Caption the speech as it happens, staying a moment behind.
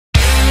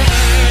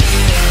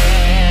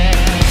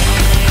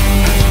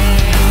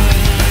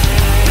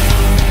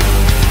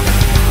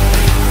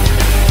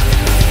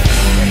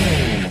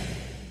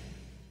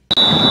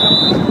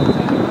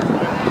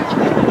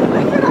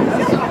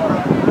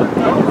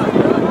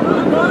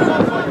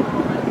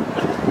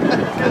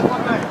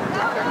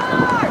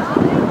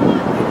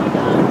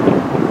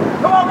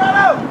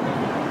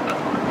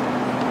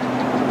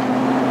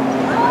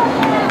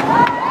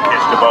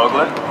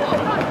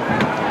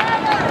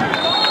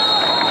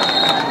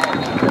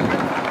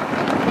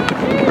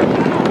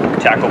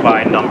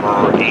run by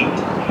number 8.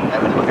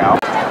 Evan, look out.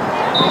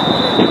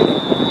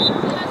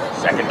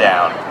 Second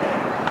down.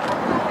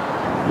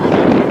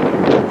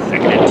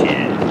 Second and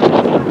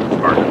 10.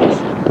 Spartans.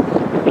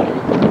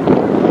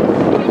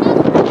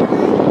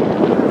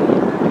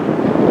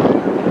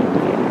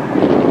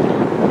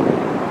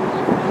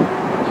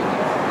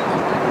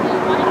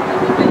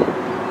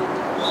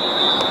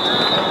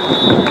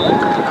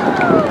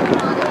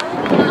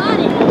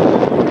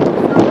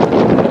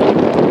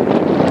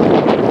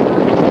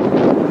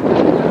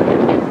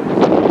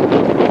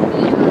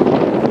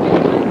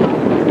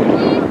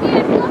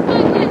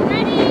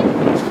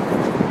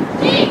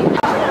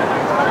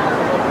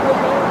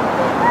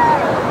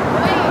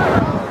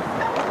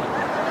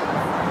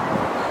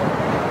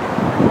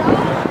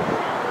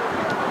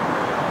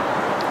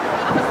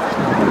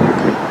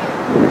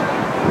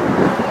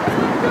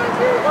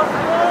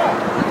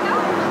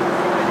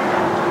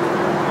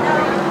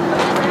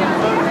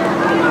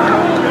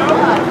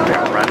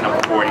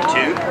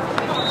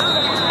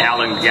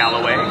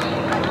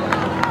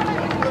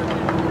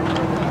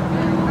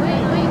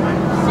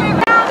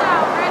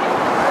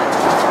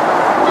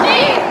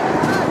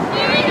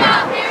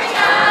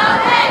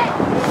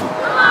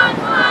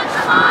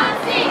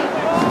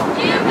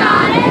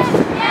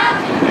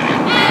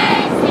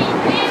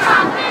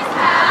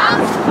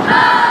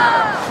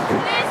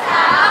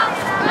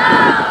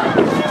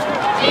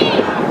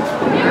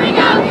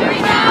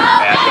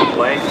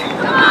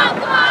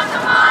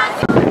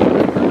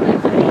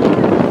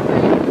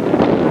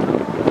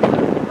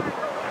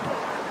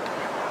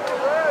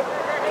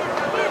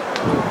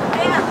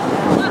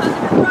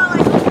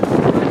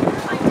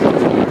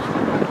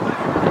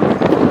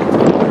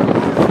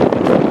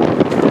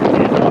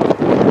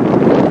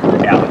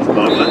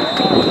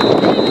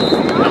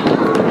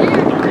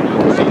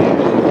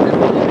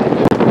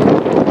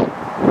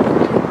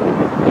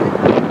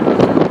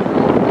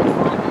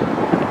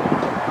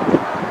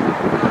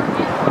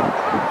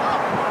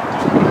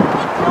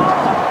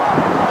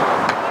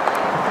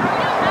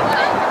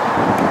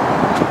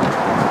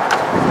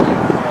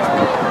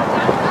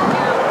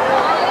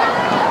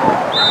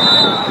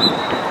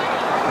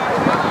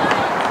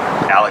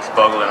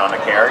 On the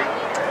carry.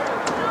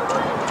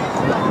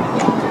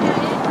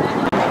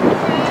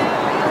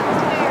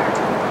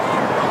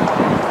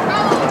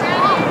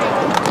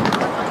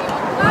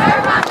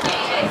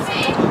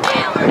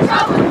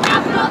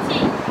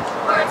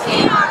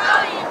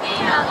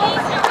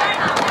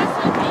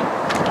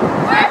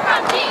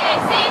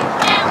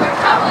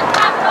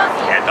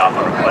 Handoff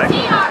on the play.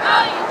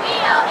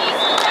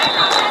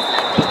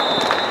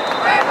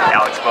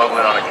 Alex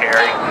Boglin on the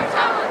carry.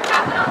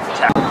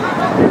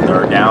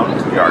 Third down,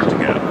 2 yards to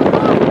go.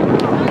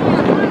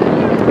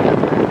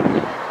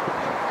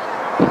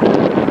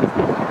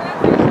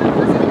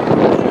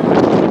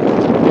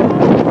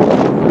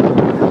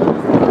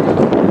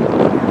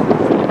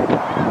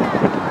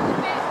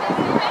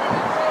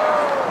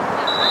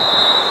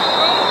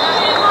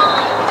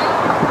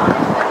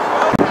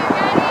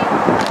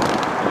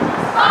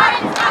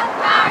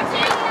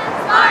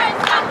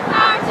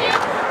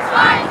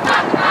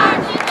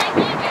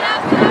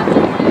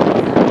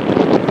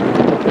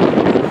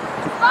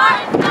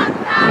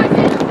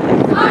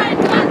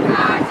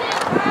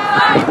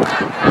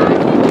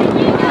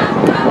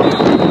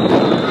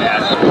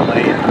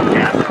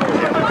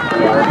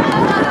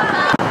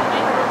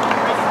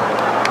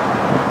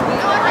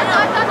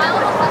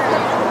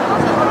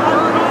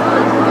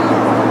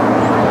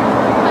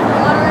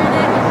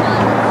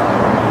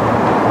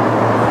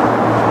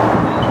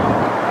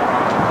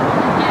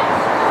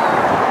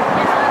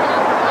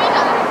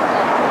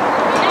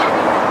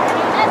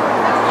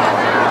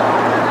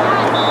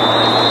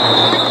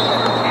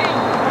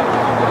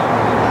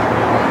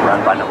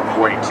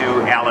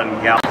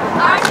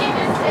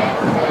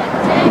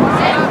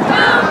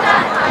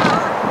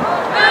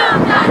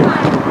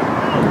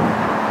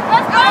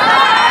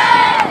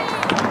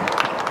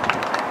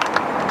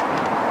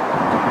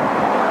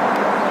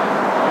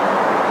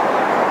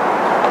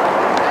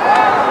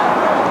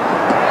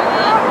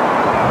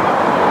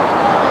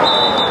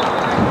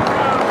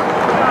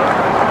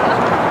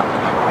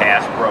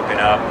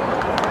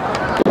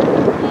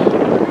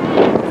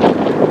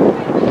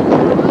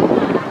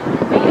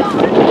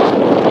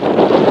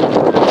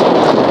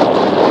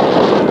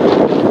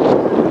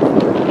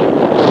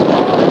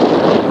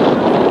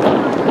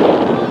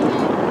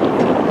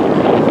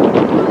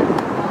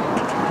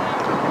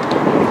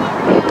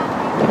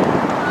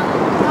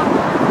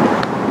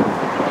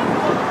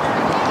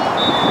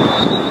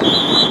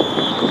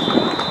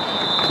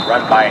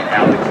 Run by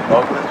Alex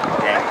Boglin,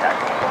 gang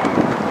tackle.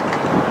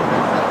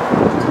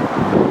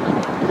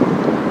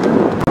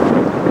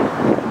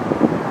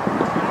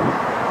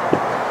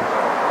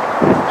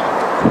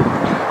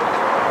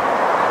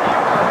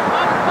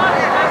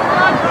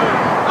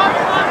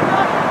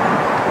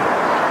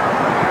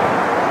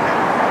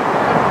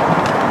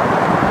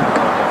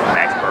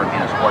 Max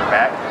Bergen is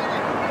quarterback.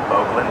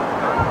 Boglin.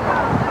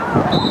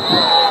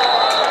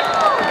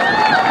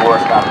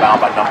 Forrest got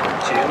bound by number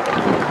 2,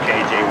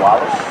 J.J.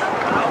 Wallace.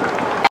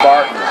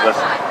 Spartans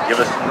Give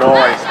us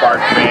noise,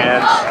 Spartan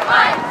fans.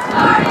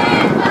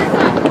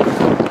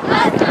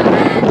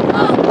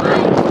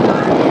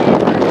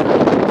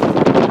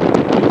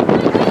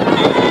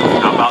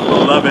 How about the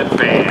Lovett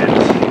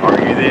fans? Are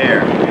you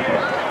there?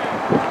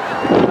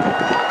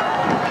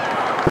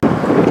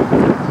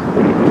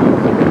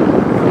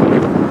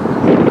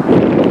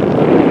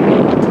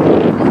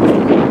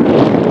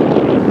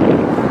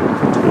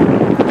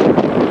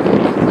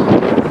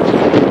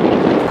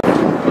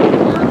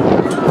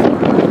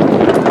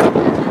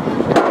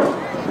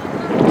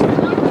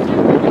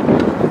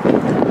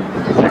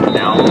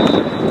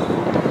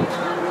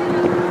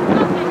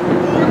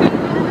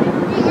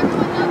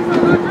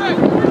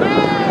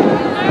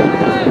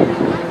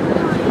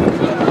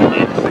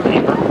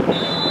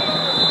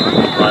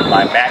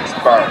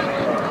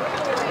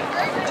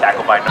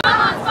 Tackle by number.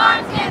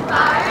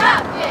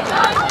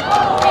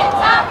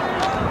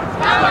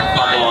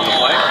 Fumble on the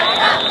play.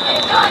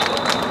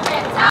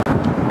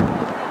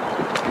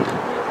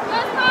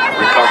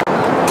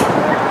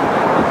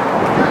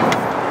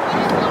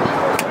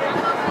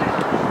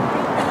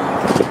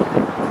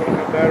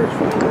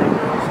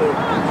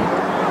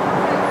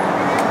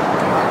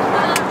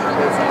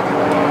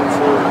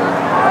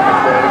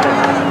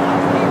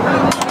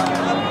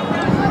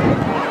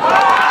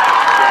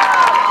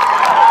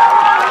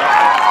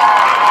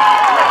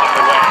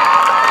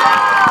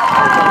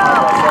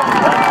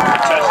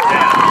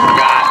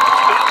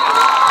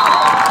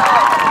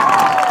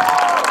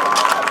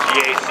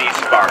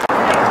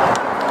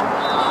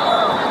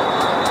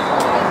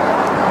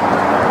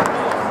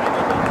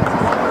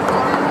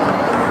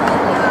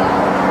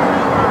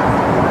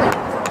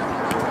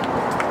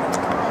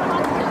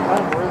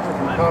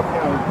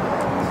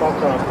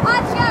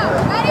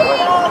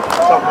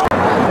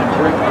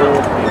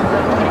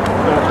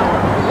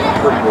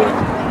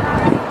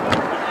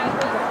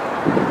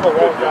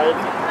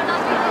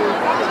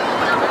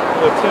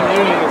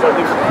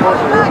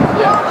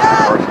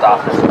 First off,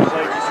 for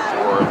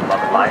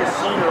Lovett Lions.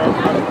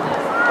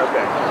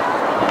 Okay.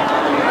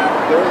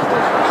 There's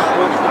this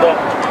switch for that.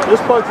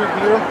 This plugs in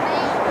here.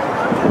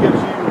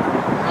 Gives you.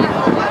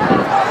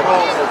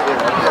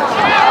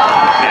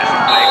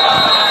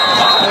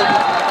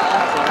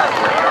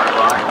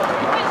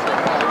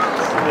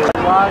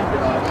 Line.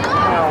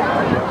 Now,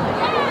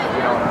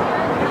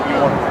 if you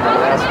want to be the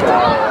last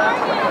guy,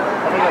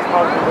 I think that's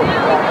probably what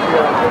we're going to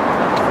do.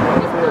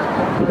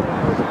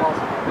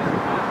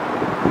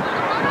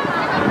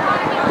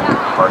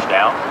 First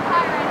down.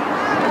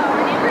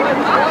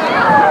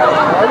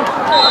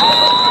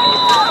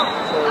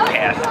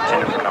 Pass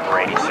intended for number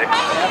 86.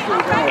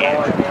 And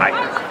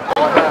Tiger.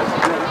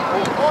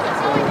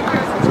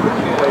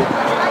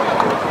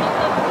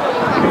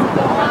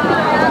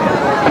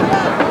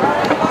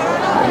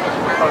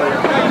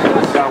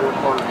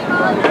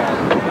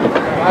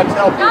 I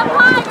tell people,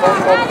 I'm supposed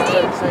to say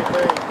the same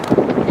thing.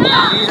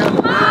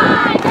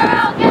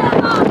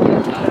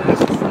 This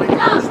is for the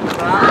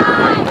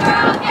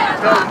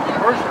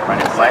person that Run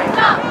and play. 3-2.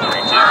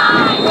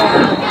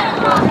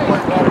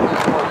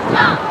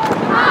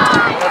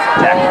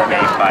 Tackle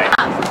made by.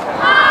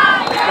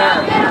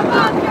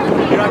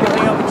 You're not going to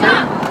hang up the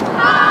team?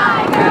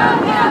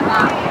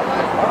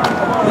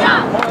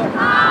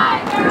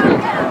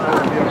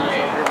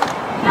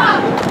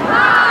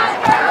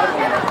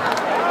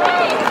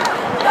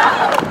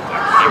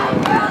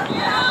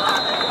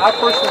 I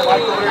personally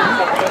like the lyrics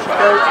of the coach.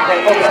 Oh, you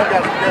guys are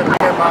good. We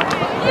have my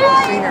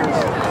seniors.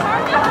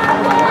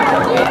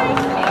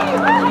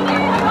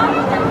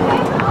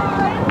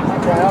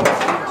 Try out and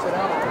see you sit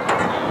down.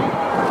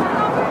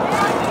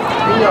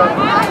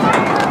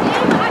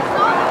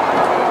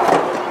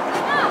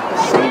 The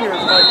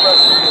seniors like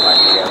freshman.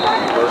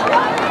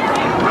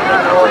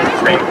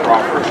 Great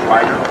Crawford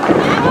Spider.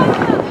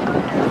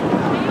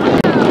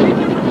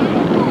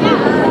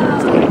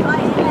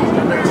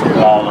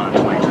 Ball on the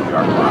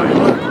 22-yard line.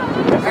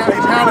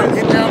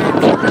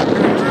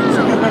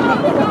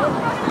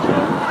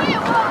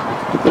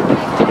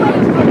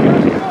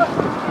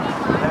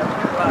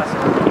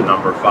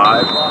 Number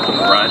 5,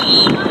 run.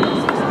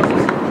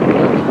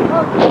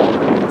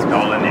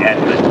 Nolan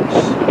Edmonds.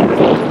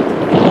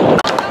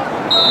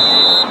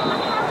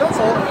 That's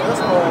all.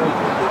 That's all.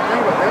 They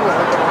were looking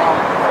around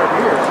for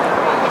years.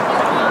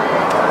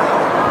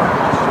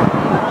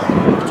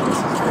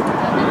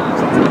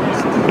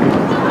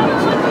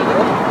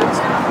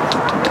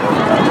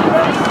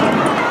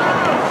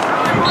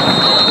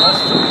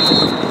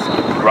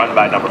 Run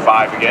by number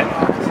 5 again.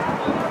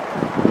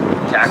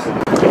 Tackle.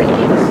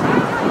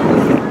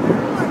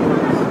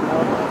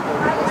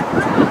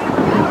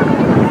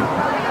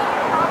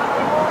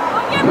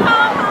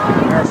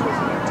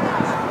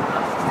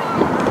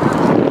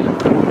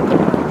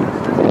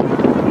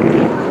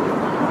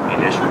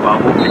 Initial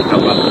bubble picked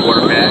up by the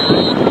quarterback.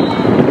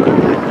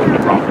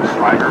 Crawford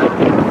Strider.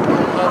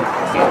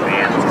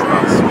 Advanced for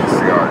about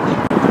 4 yards.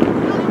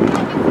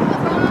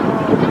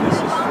 This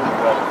is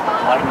for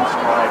lightning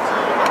strides.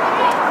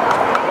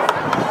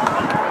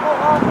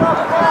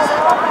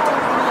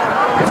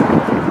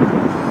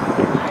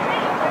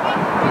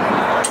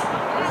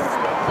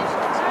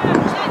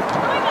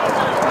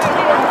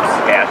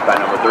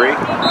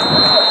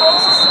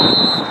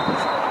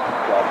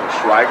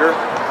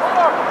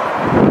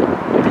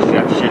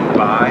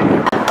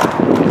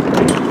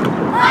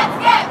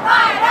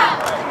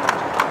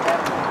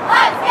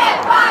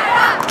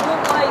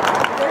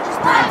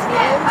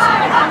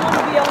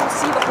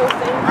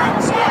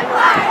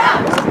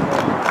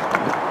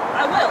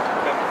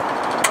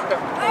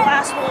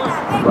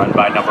 Run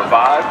by number 5. In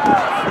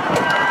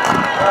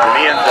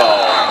the end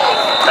zone.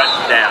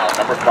 Touchdown,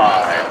 number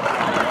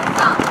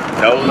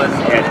 5. Nolan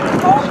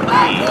Edmonds.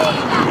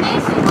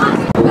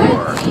 4.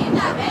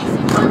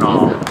 Turn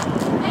off.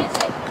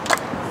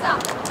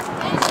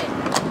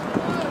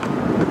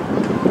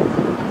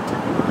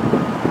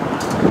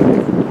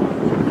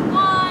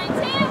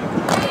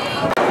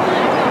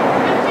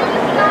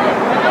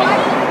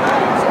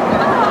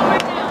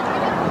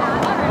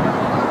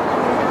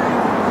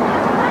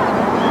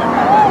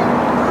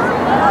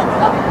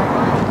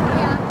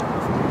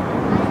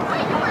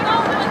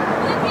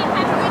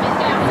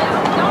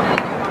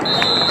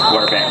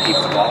 Quarterback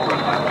keeps the ball. Run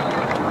by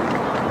number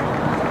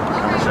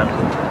 7.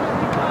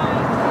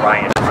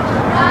 Ryan.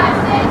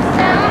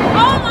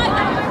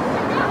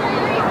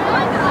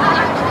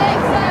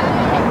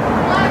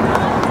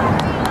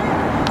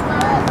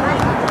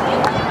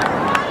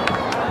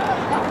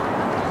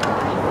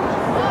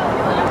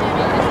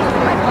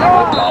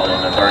 Ball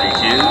on the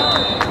 32.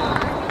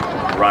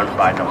 Run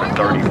by number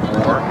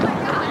 34.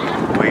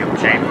 William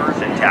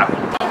Chambers and tackle.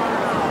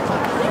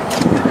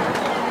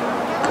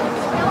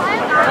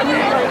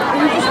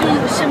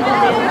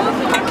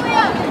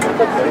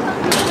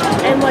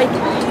 And like,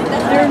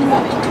 they're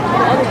not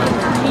other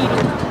people's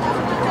meeting.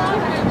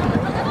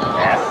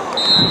 Pass.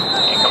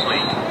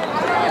 Incomplete.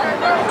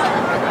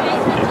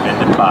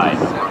 Defended by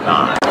number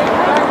 9.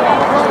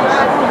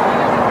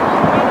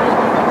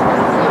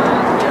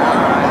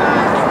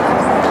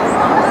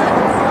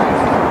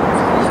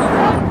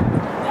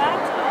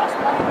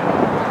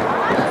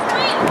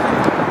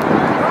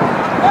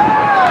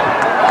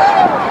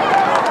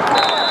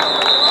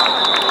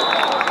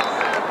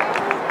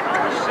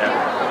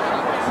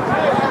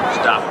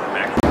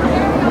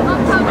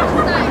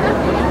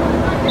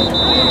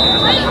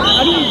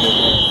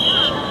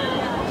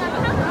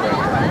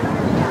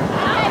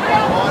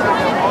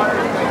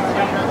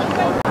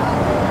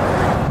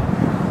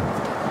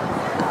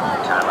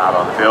 Timeout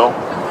on the field.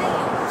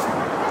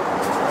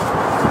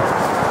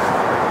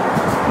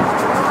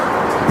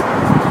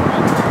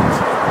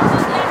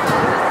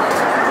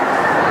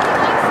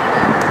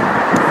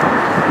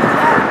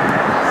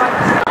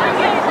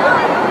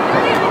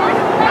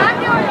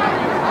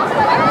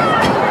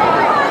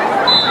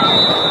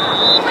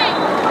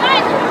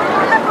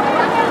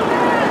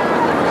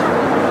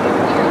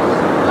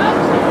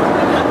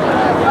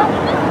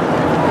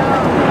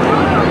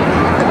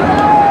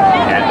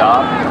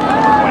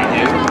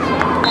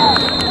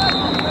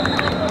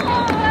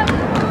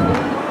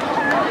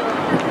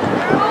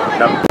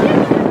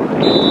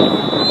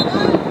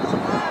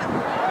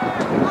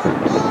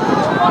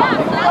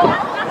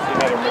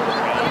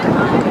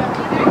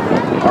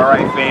 All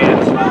right,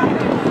 fans.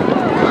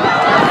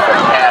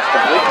 Pass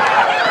complete.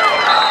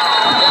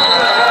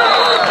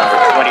 Number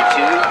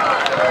 22,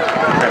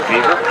 Trent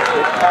Beaver.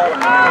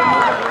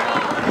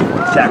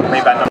 Tackle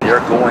made by number.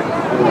 They're going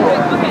for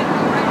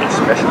a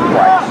special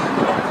price,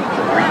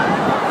 $3.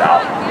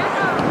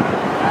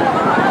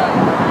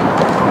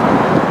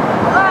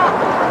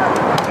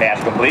 Pass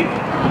complete.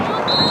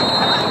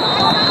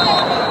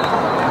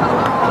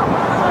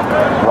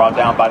 Brought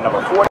down by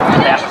number 40.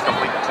 Pass is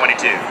complete.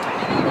 22.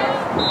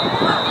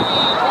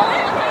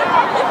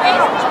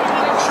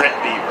 Trent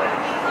Beaver.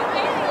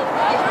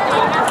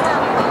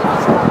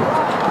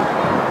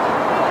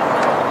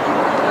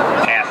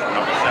 Pass from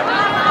number 7.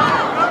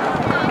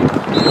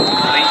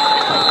 Complete.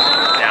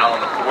 Down on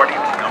the 40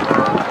 with number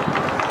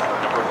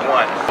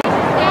 1.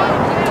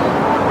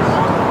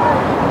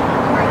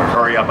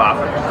 Hurry up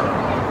offense.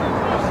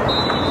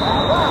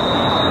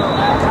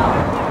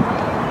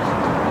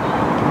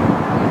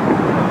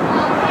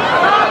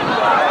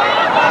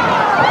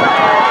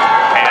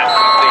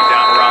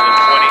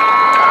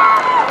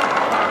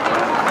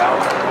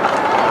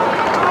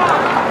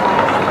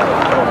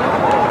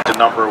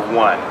 Number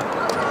 1,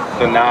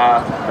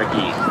 Sanaa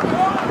McGee.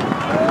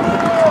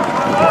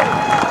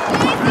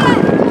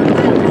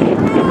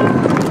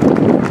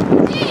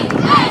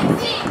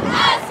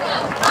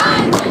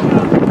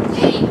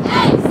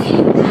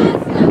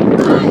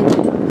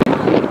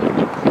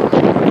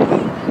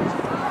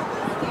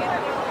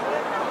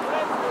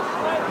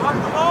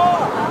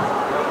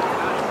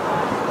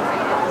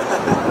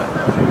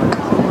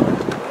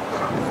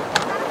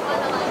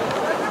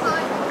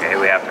 Okay,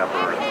 we have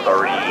number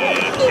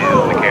 32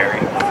 on the carry.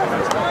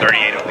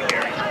 38 on the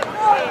carry.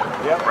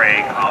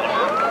 Craig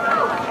Oliver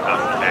out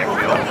in the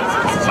backfield.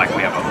 Looks like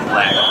we have a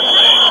flag on the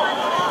leg.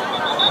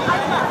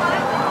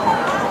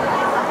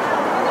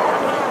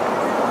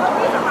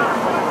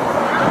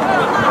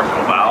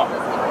 Personal foul.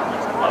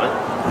 Love it.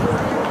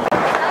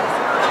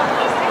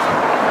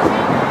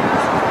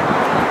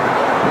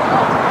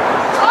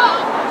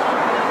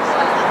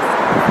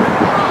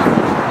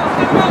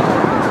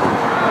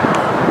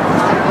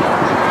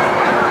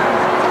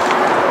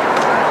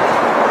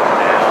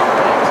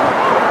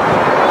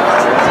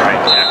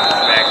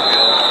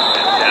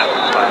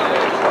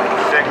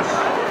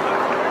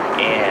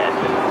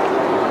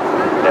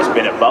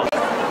 Been a bump.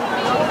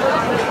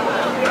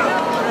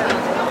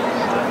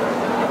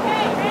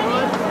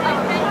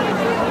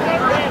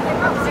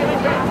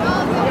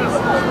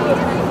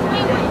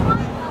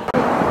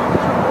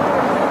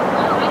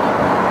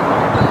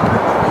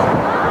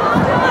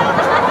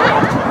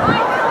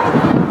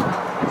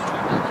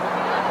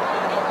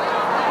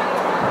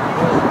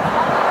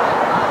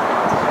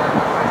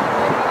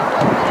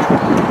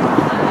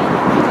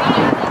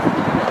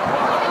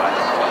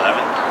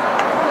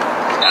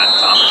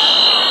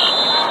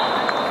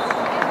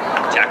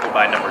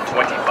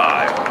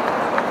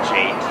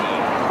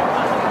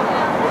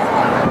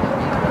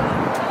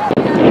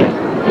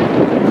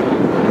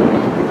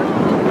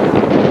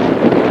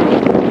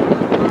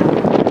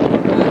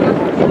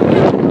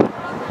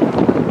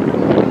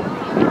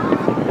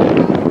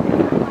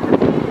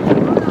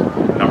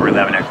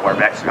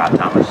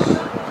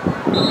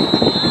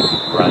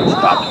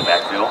 Dropped in the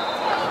backfield.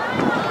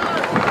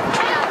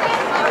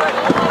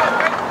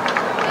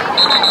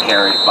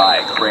 Carried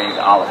by Craig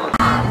Oliver.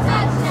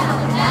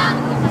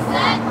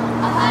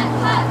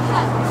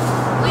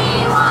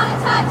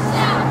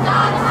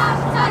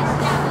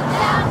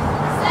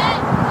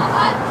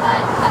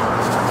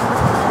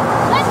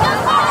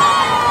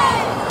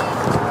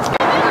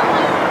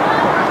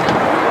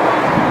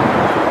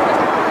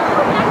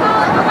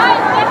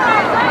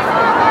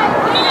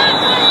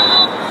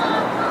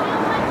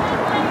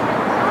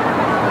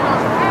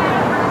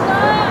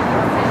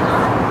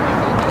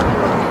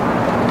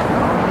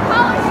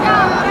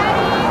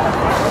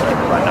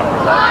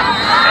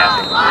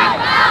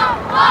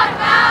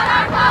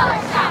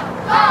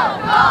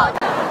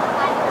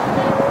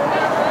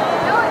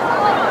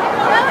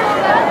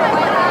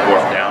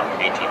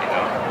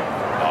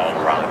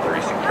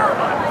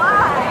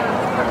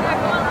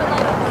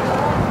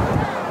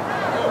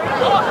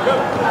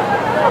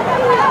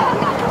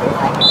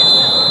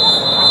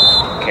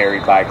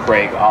 Carried by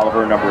Craig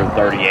Oliver, number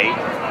 38.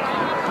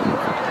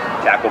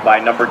 Tackled by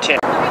number 10.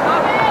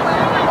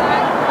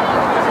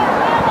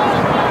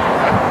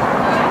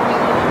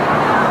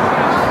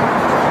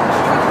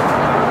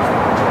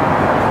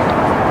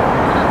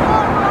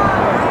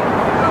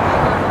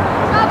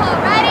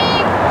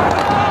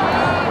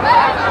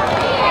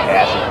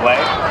 Passing play.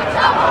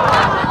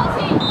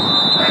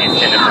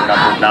 Intended for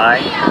number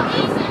 9.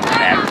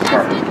 Max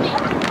Carter.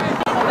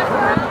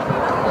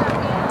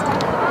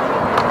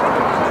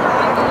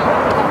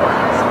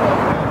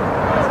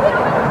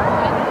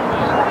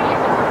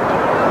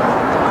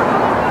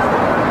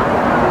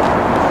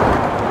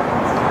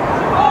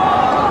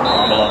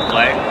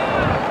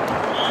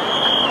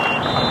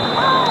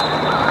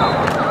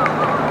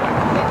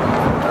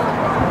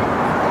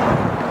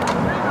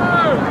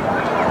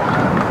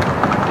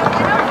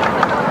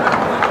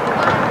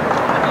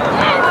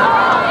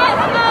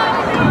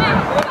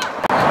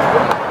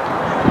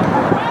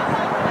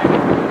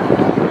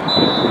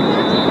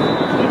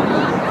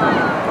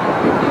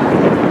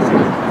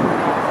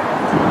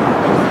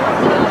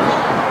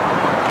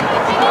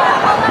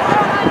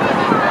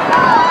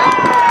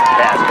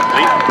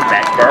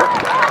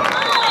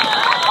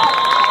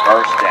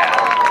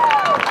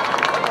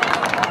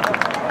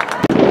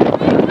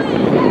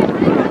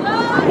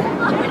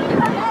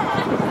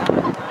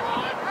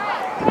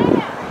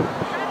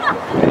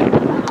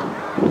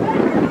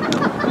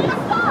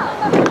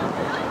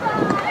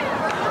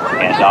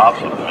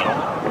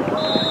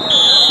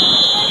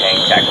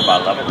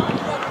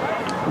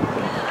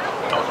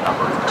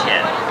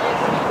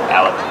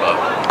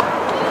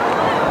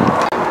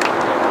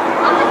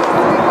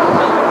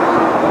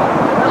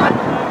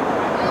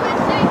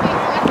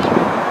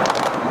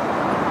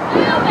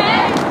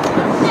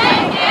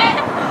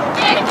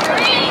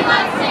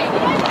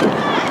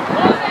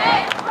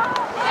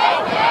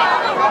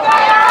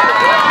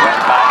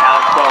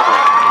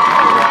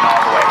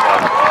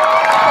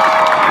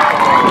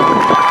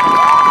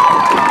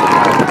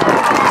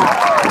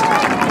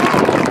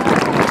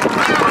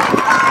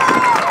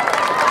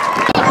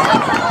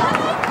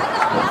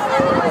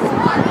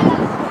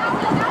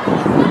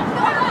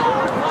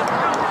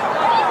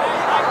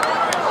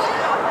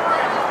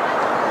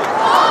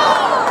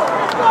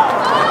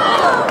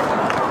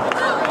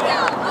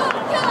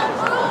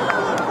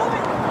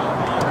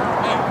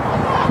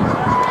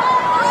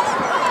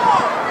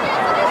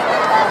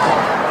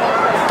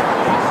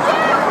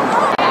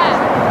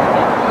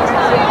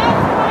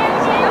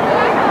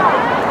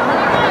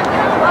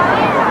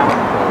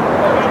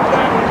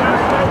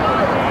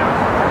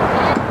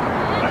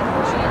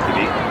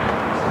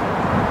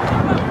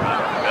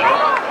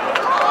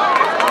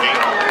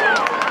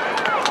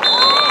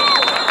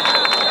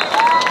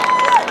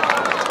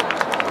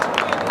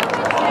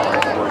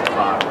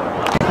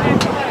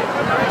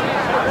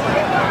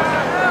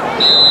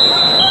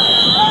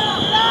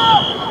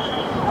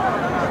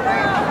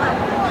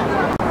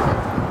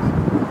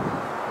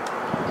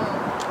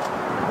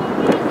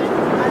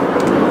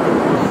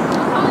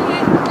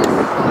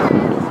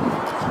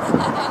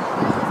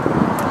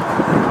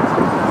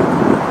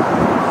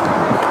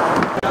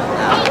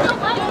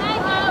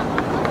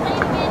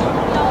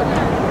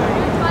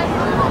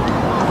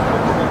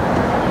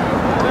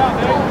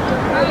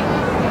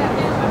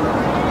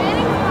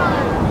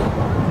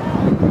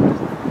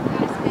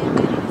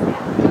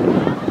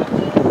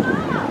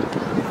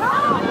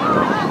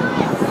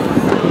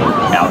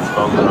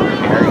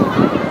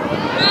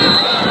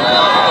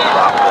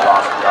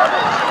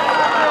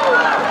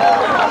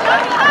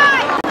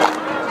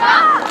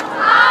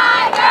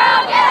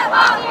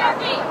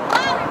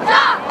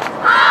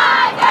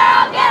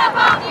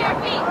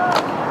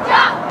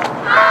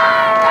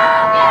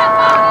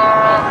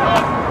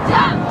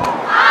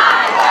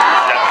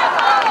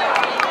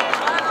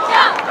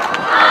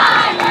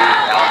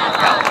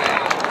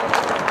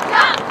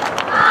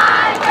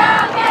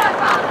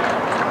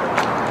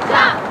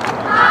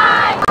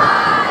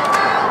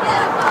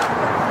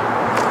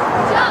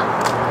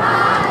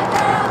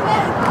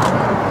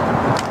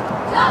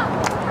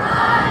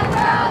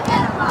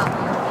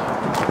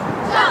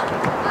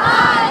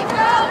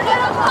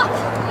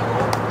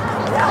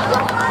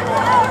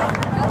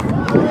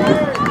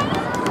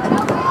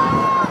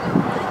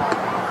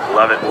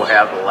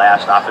 have the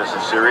last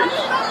offensive series.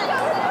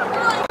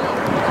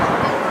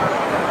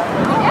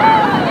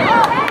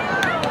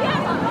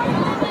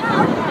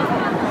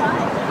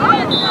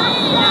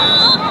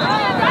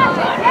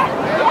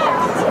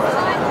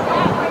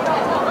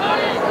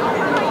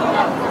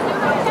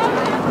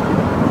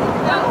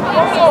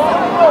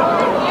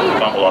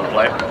 Fumble on the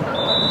play.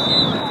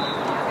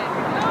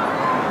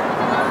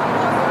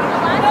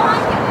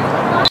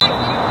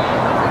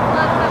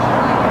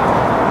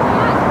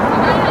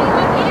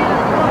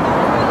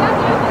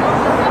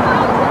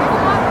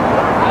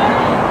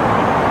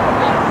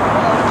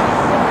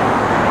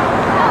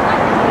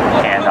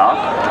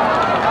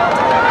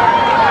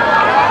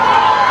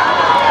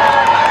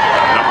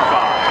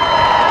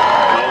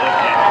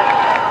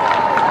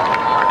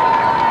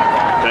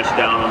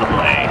 Down on the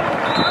play.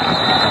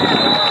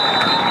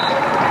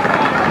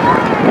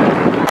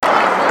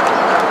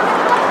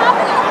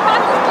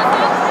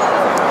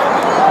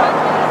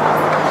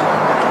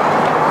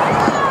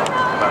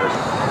 About a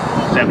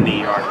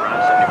 70-yard run,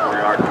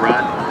 74-yard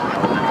run.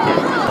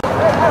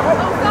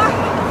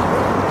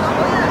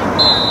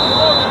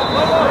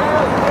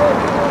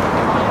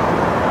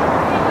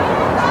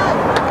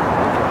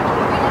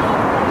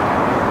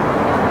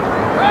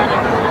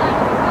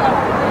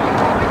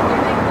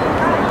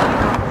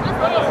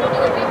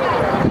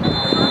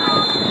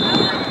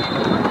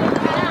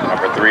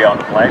 On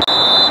the play.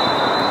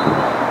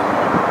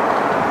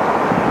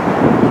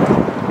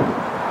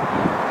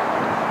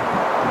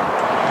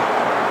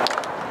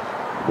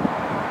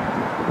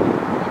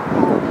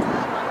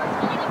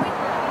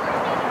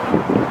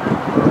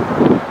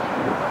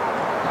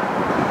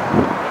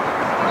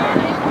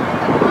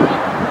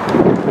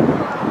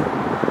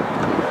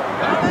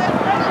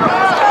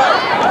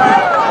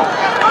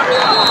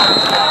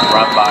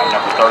 Run by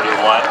number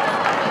 31.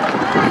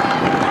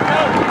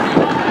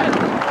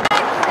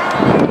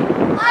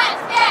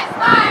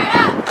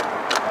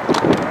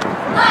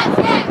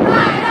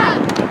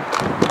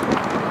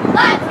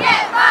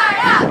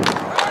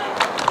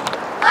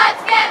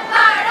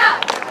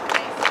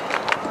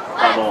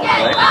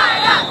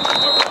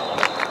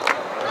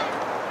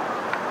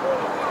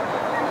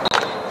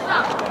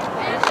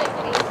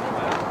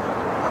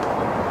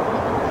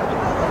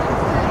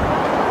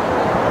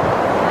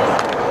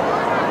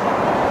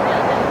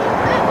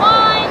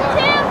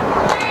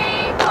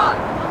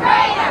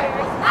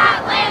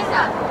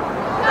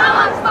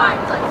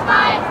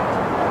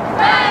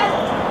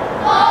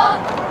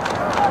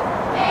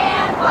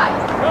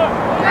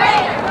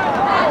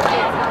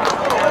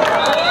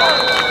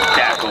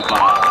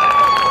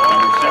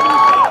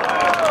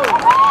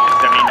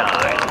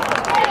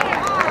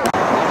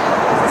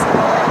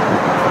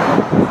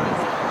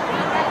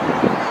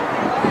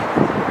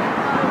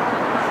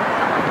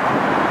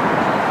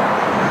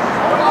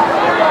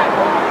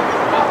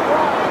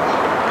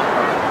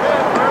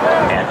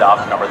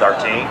 Off number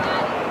 13.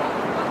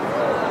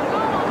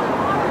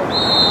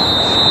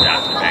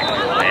 Stops the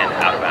backfield and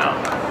out of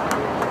bounds.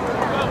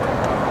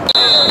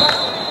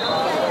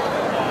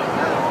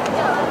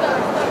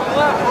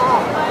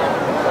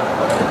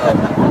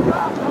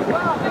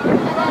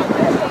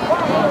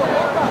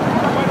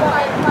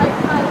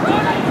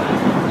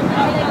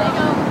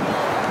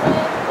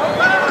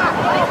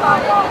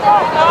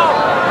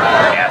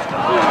 Pass to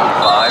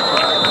 5,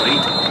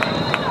 complete.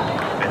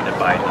 Defended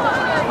by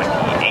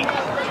 28.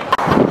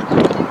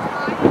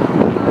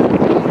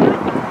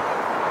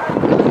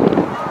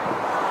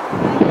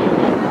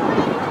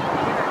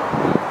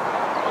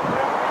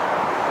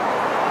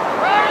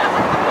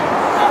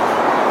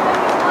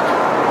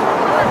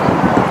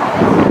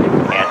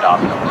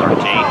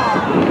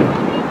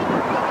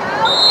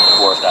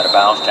 Forced out of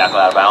bounds, tackle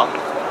out of bounds.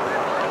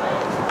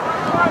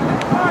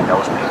 That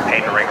was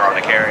Peyton Ringer on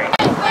the carry.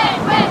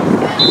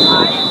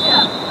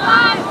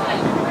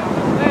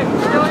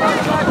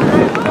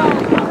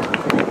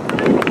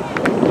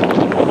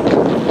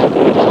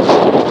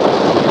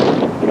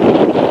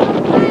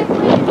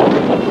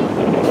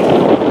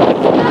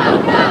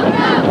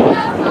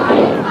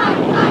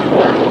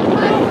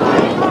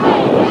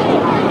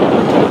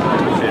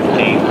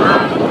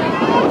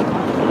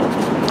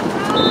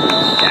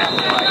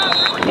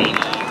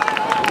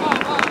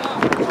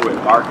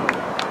 Martin.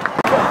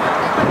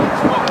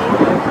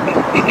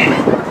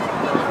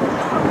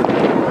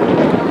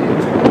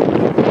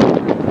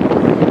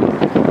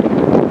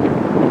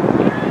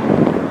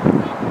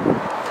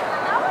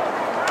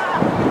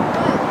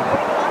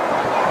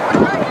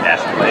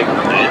 That's the leg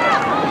in.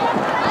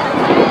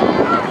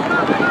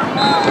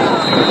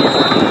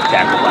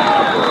 Tackle by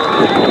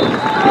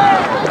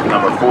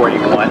number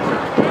 41.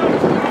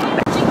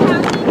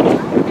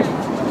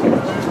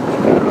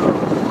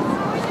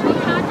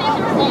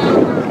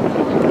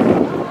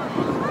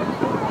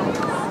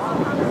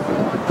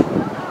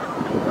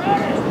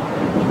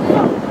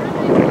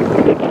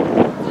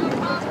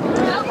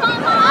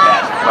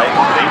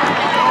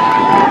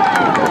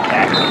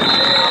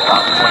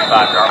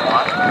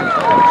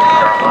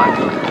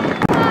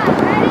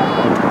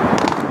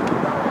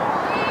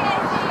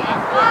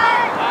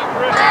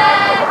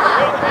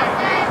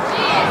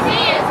 He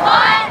is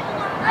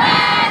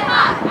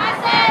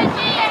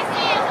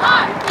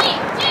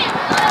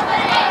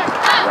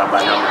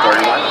Covered by number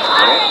 31.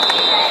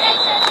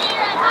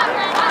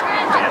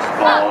 Advanced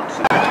ball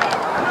to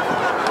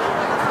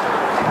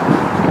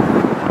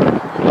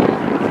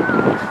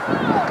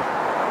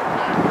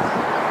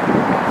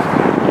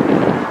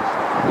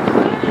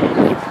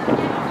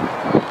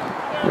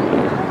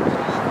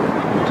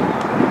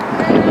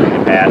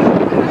pass.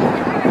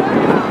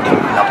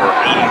 Number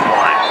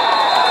 81.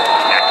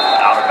 Tackle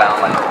out of bounds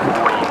by number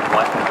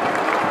 41.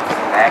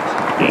 Max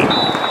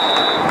 80.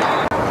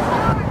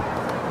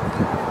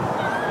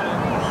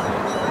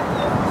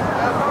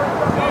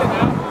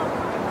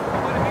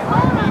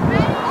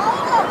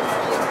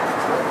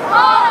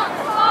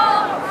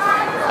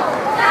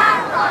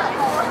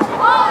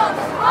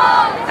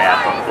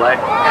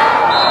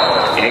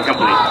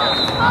 Incomplete.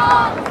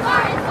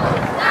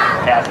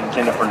 Pass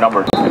intended for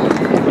number 2.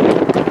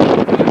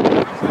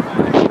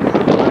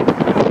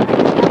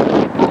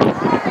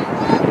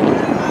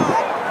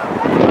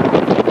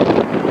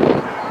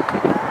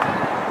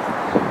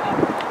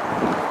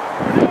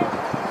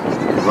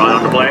 Run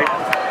on the play.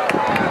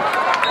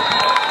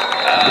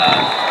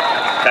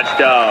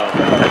 Touchdown.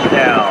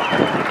 Touchdown.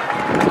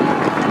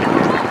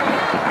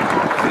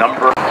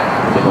 Number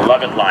the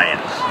Lovett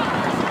Lions.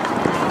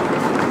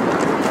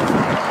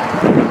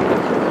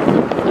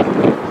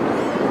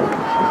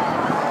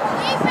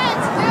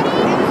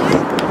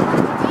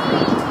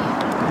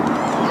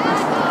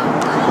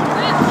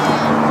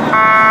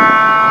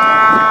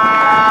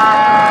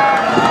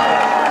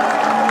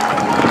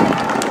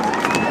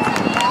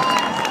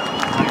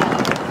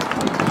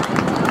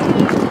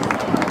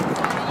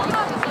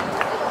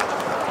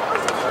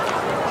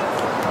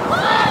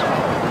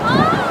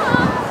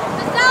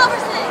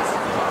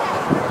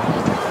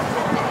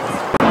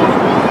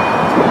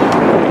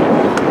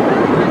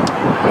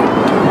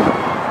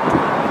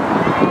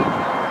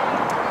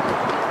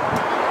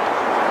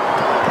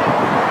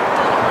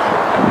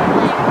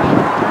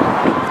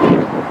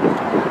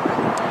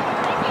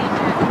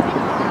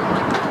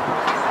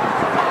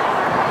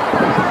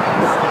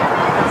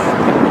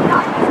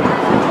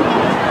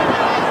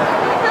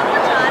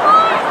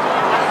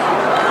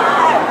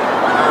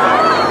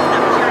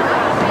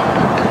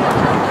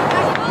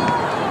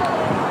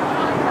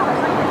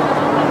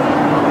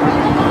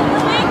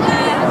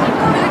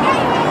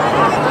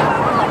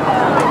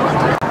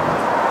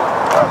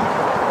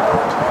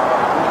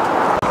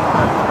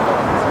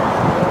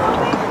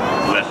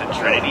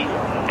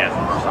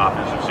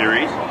 Offensive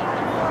series.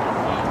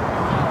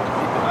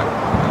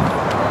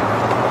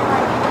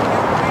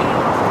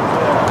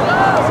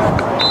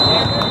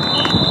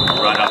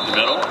 Run up the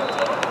middle.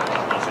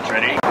 Blessed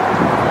Trinity.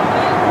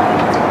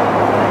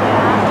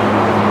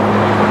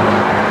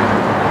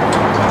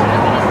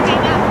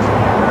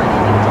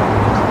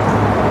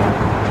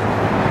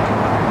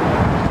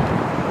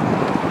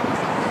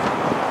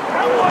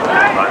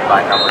 Run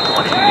by number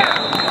 20 again.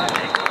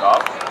 Take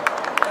off.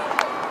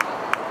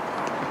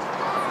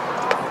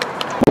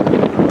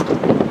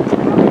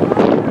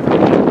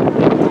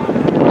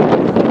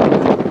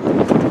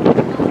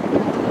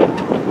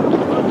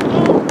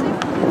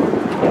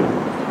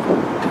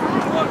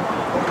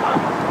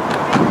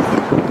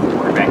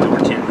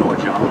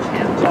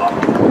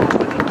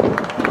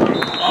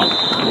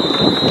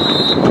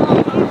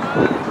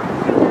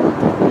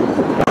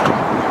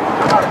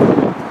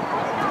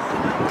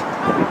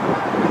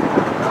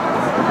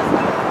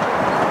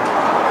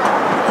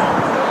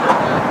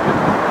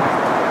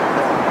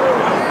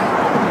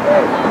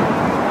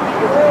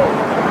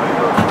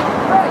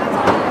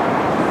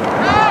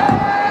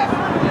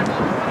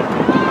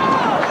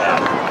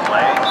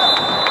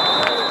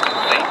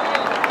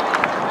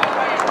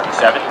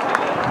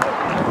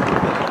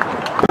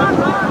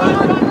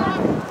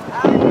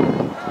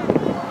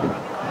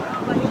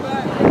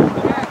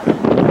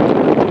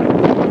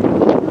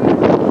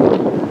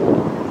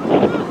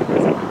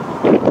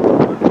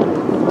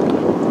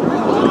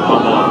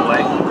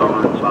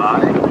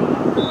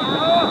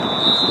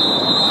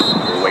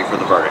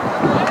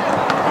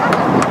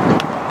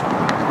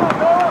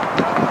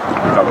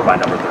 By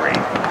number 3,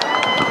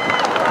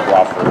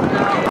 Crawford.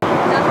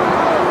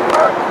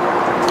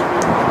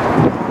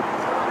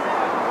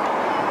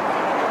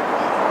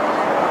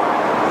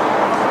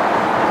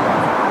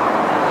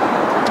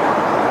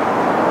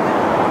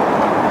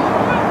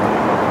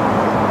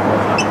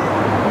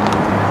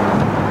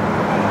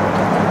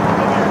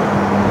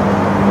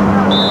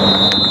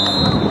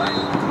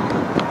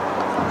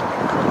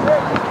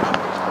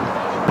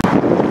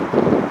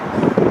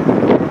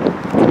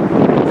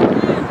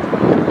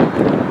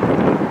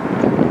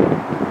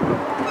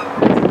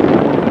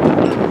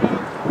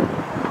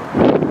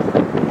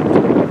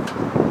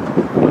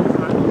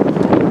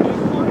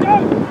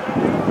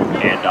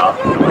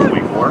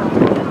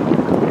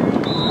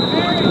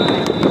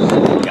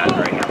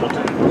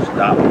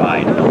 Stopped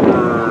by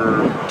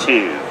number 2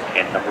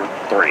 and number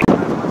 3.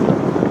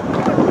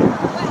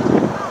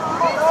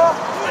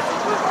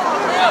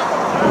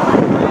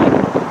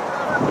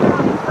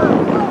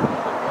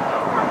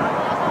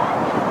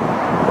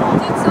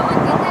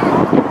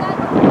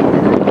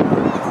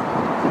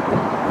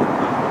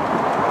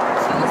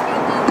 She was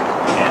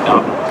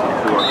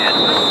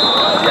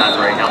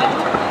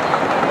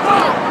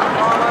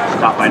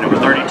Stopped by number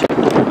 32.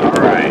 All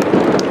right.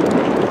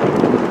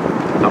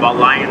 How about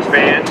Lions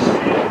fans?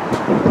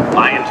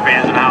 Lions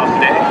fans in the house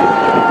today?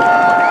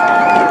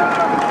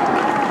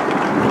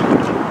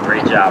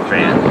 Great job,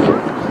 fans.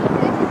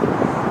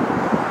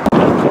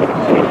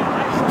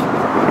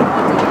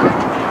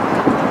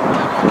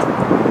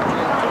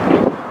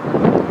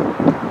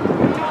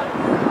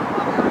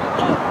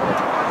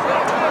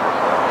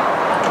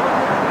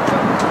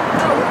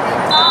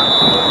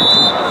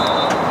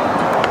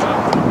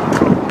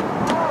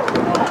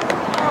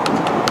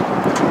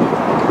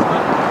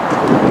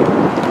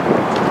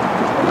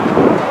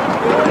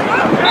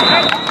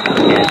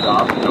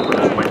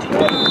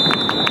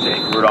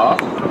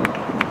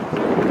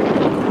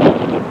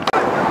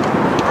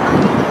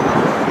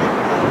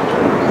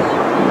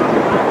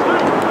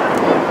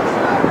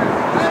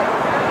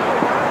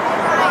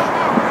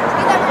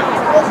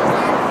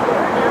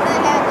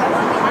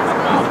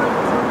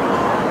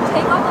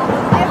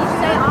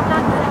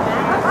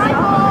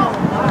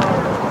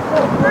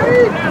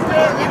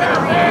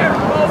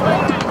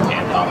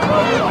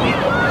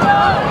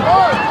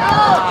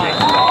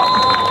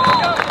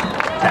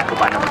 Tackled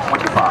by number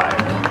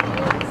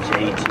 25,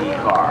 J.T.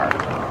 Carr.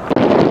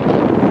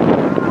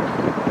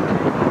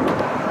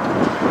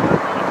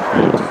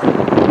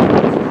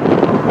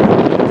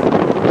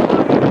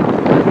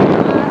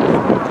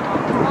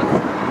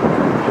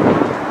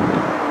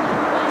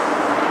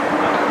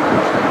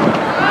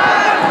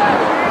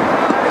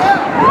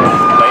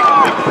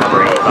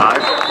 Number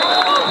 85,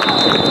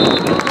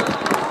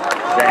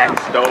 Zach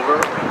Stover.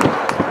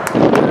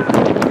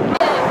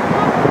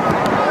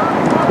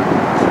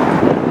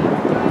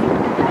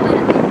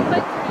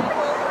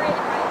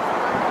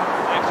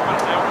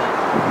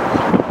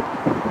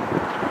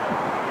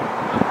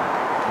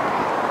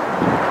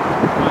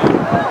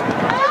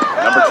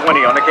 Number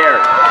 20 on the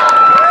carry.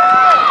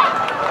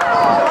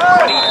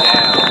 20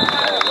 down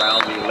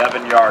around the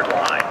 11-yard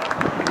line.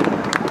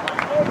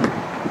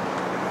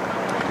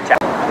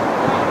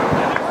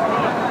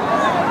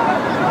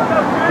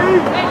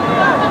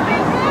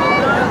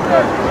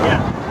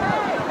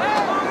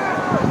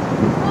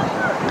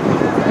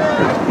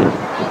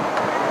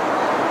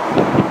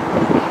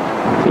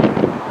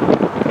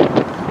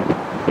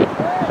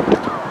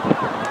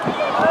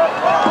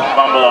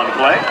 Fumble on the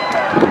play.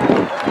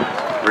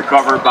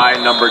 Recovered by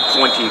number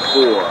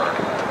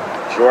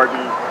 24,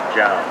 Jordan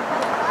Jones.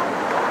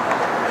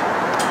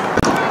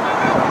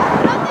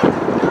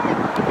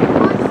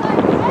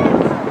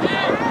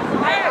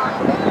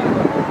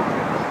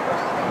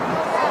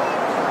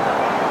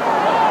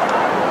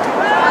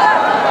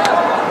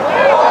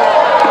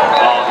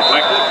 Ball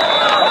deflected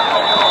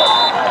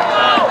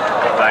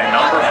by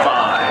number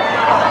 5.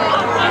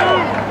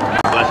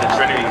 Blessed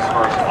Trinity's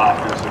first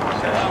offensive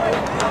possession.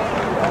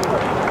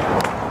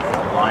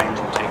 Lions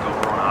will take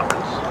over on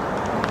offense.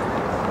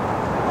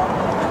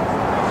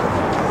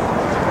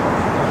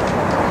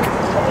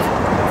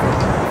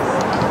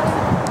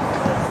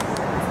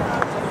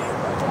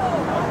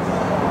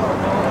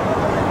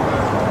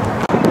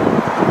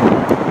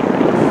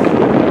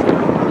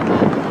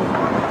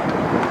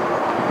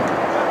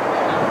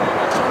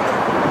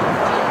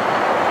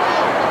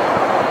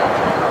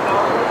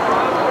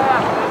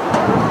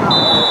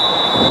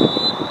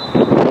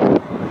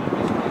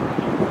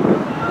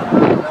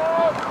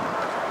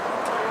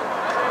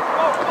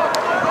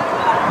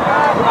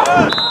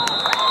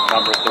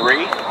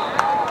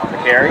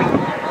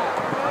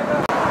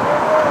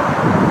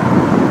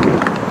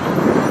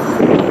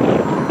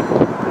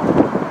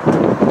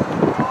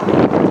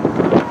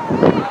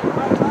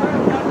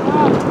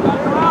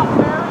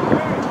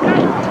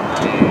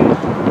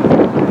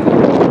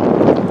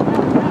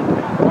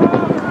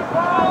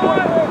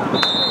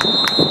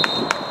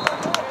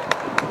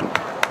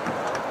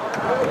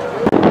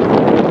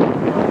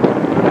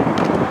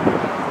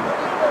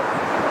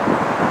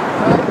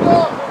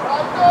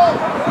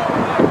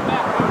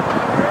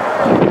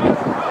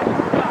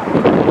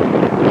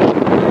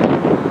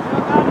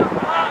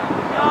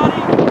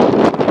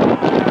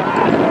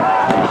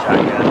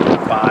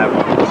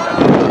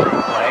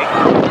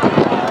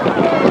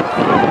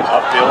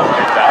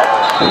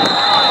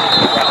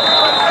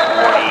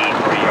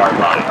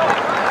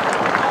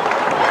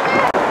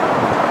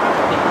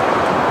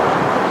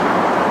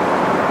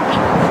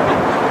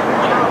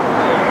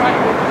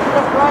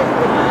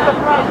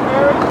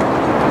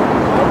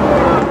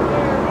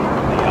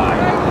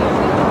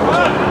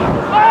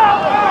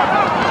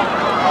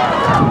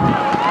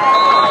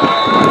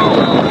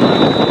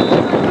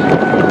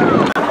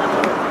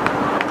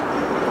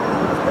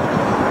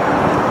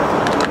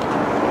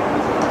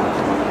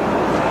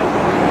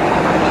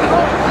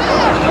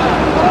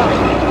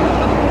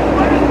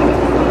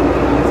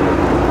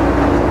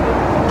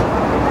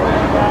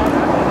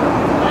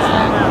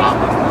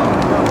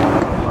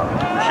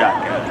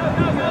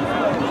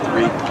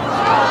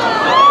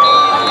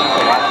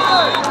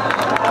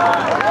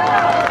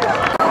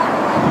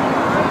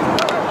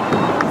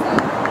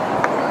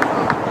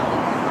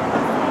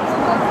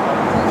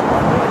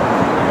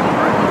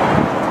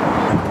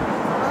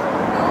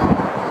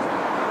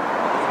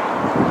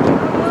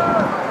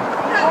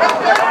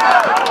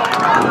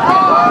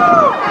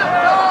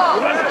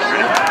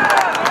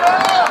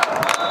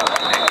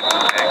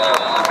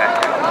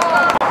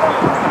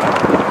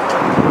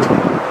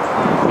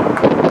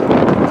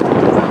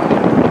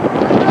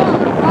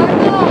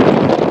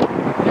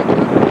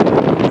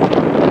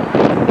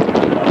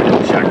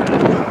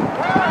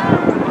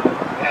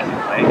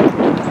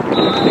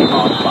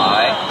 off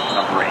by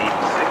number 86.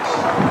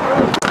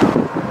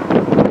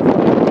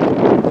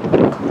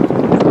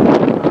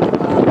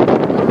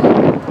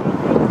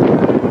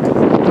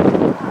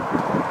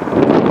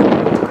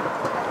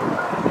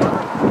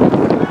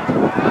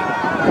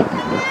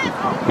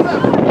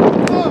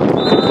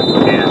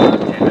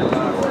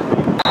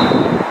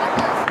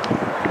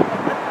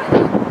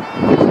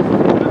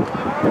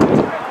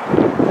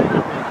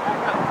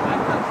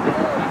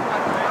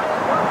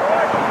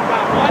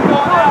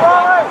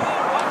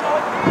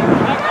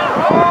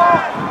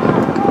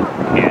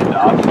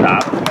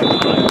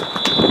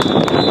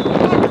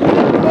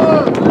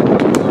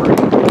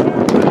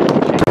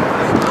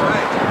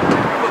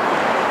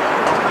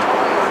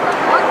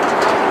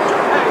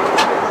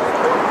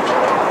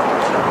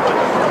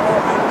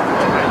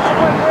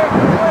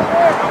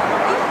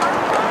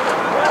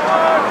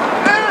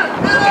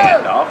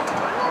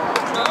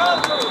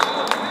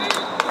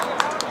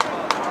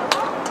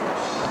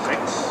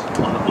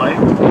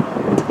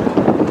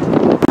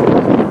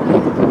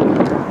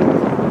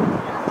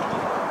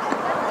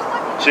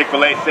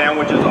 Chick-fil-A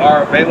sandwiches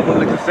are available in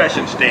the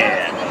concession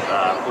stand.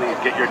 Please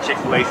get your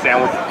Chick-fil-A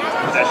sandwich at the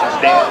concession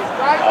stand.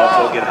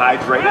 Also get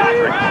hydrated.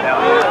 Drinks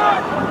down here.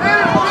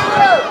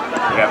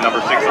 We have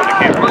number 6 on the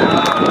camera.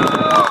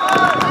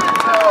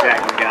 Jack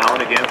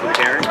McGowan again for the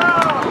carry.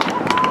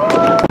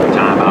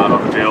 Timeout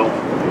on the field.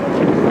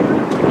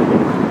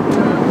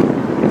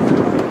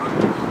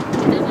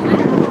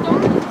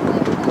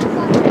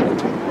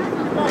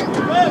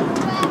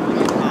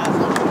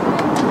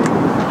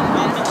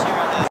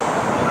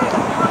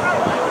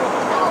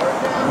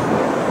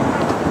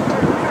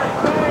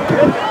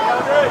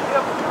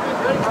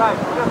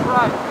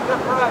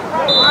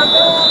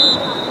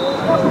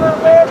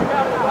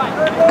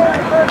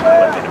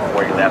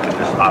 Before you left in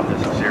this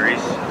offensive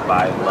series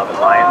by Lovett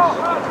Lions.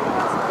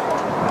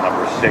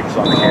 Number 6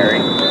 on the carry.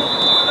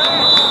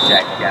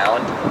 Jack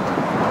McGowan.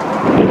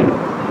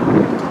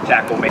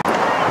 Tackle made.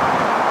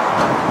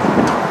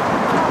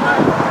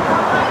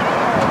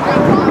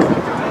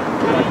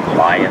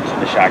 Lions in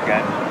the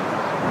shotgun.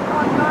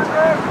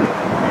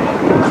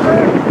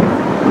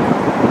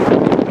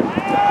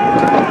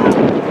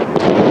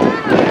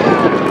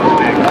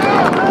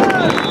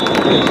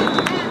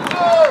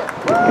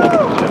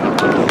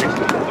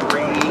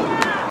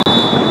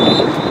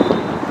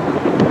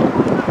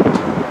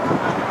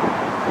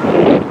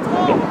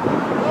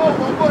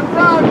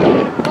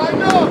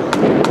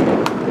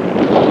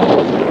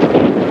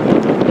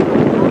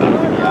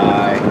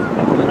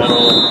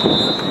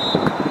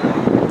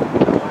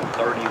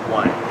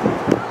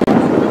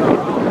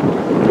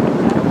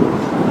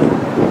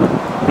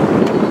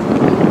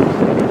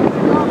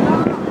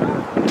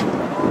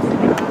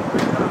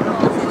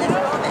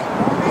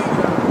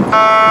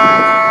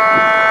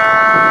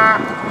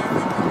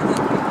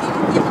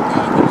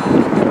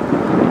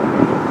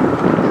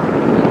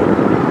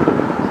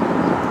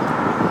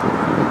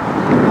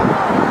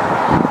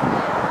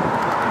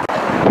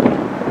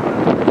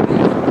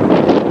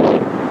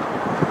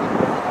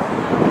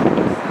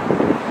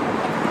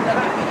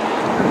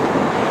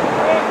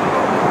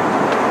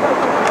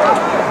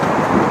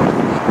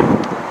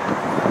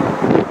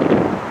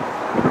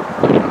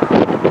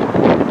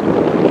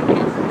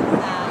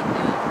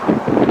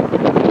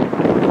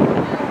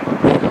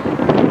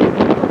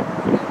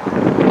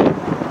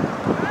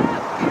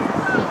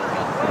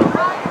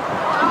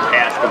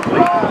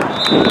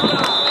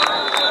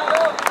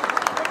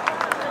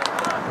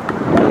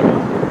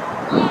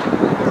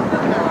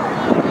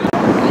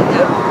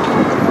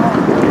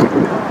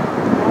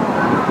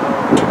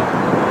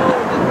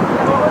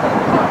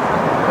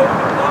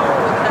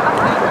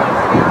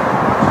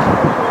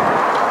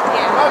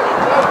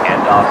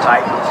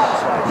 Titans,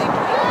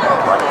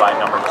 run by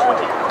number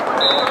 20.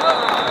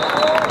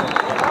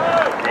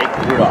 Jake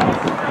Rudolph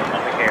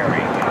on the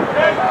carry.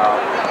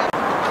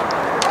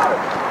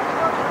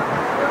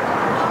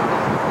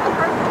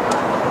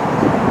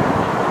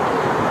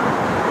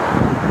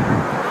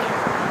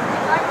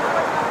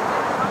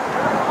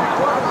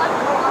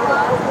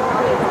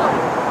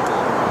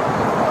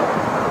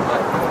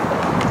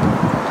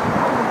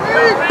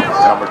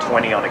 Number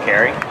 20 on the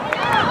carry.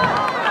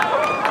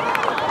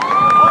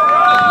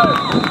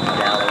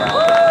 Down around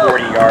the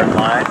 40-yard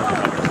line,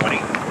 number 20,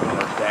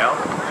 first down.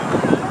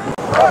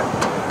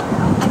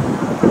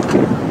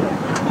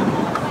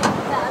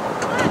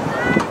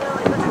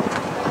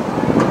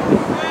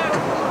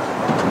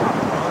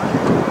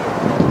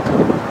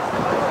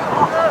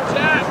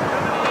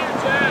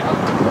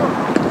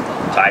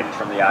 Titans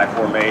from the I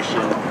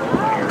formation,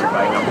 carried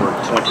by number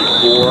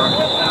 24,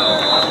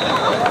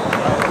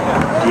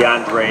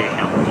 DeAndre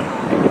Hamilton.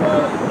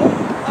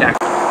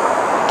 Tackle.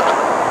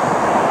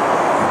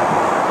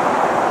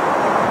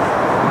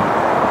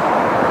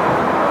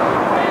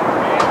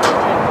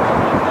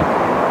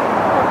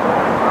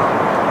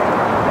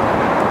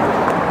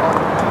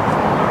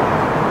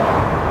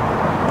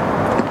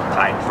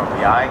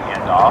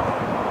 Hand off.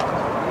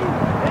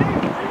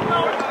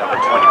 Number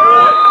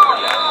 24.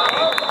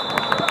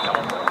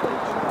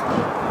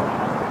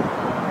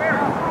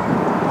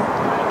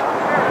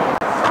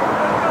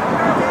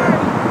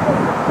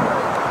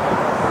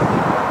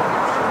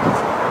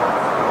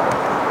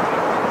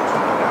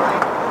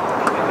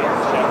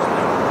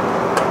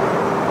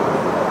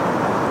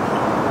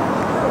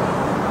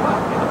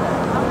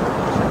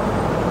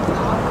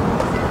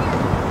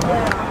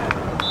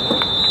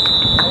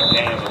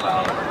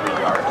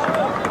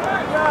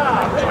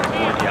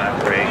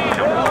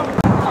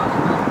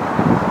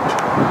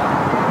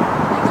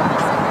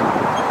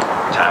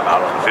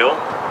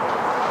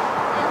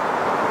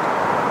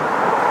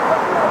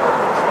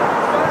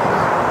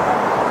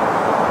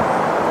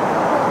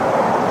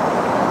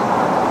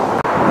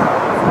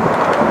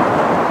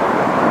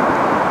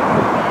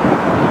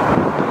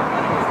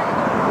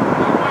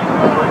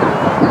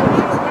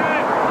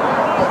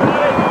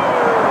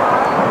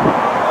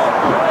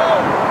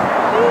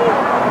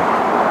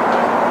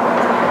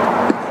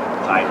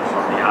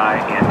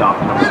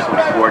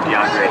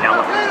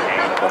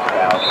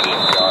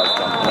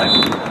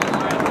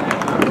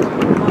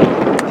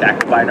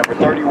 number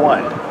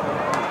 31.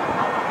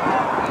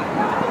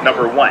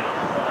 Number 1.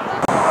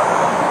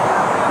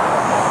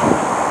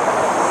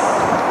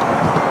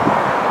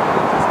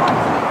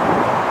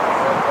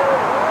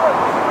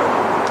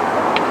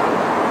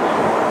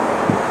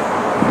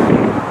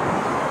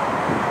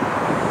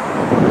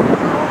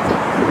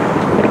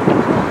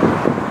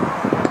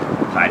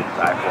 Side to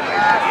side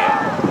formation again.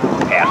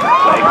 Pass and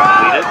play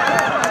completed.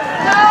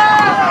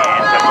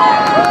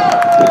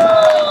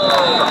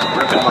 And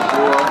Griffin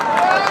McClure.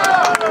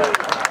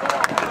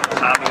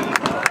 Tommy.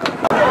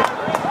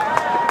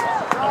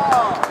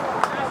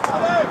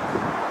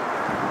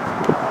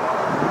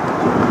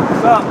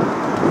 What's up?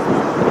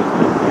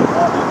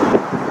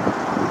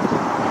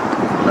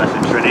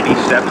 Blessed Trinity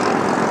 7.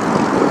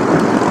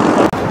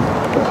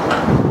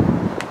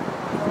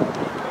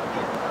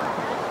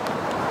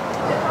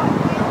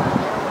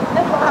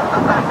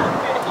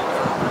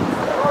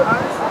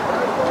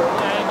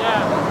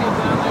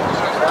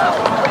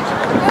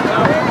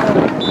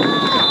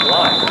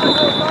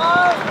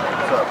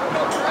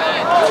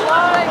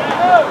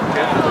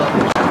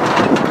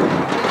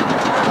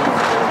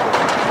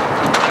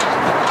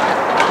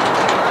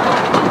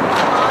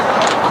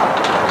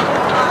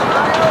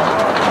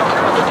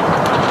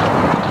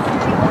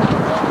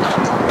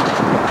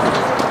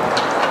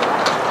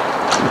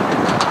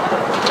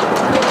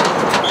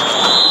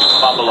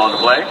 On the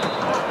play.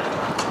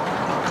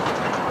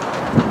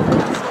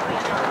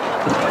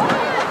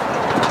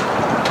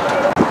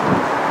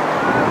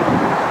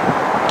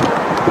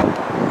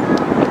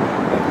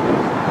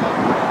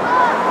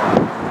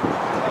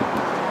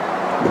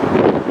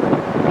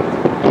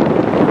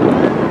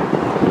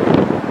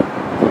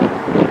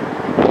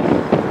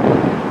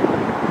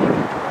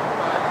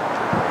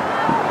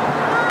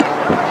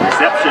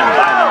 Reception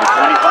by number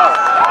 25.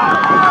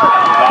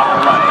 Off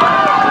and running.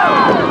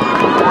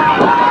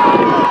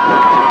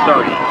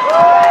 30.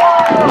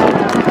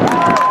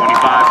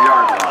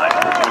 25-yard line,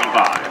 number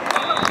 25.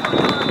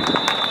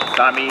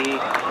 Tommy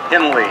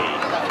Henley.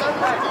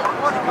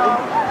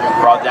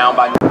 Brought down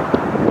by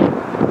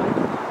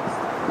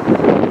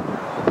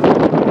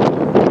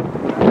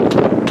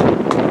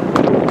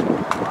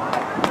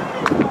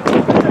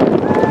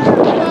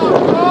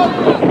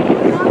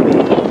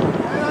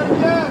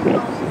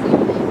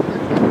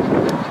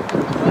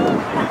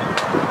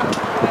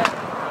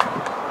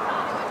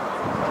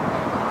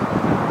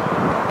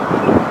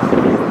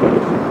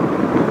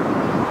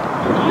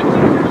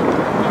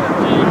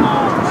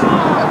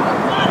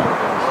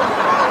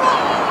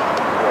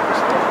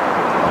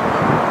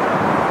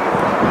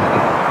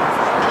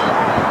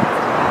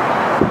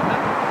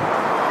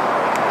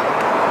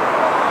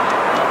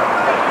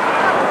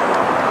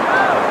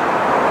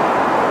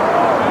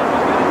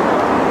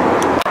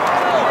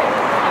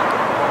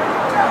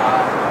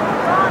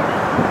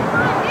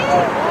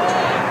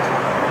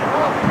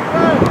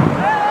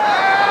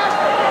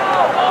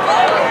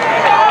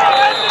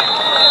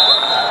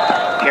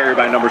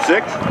by number 6,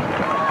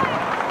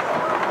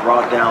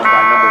 brought down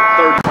by number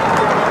 30.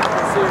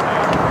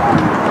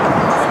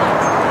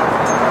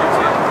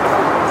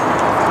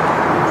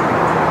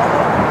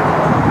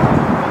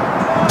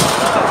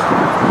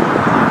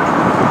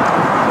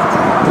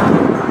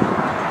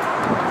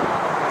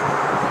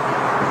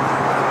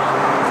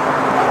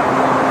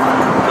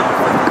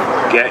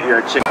 Get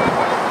your chicken.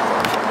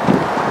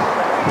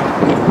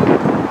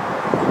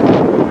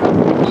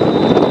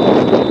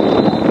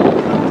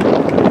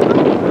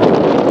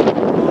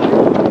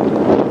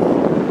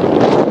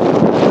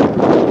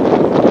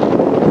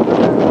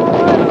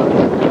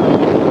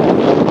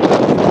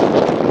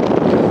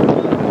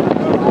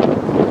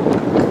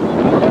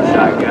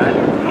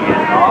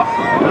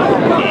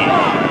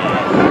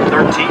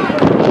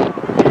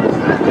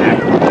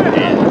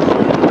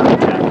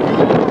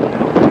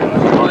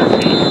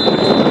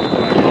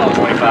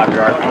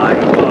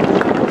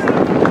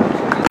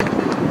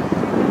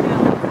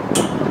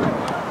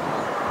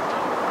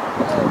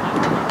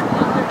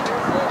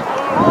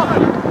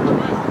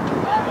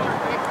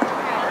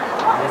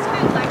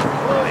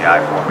 The I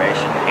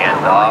formation,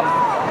 handoff,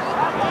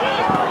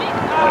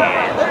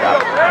 and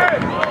stop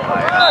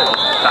by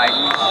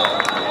Titans.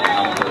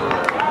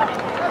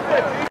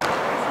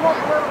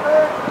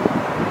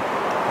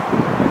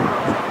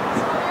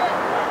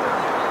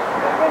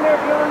 Step in there,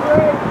 Beyond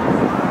Grace.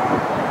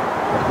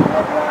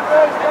 Step in there, Beyond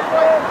Grace. Step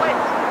in.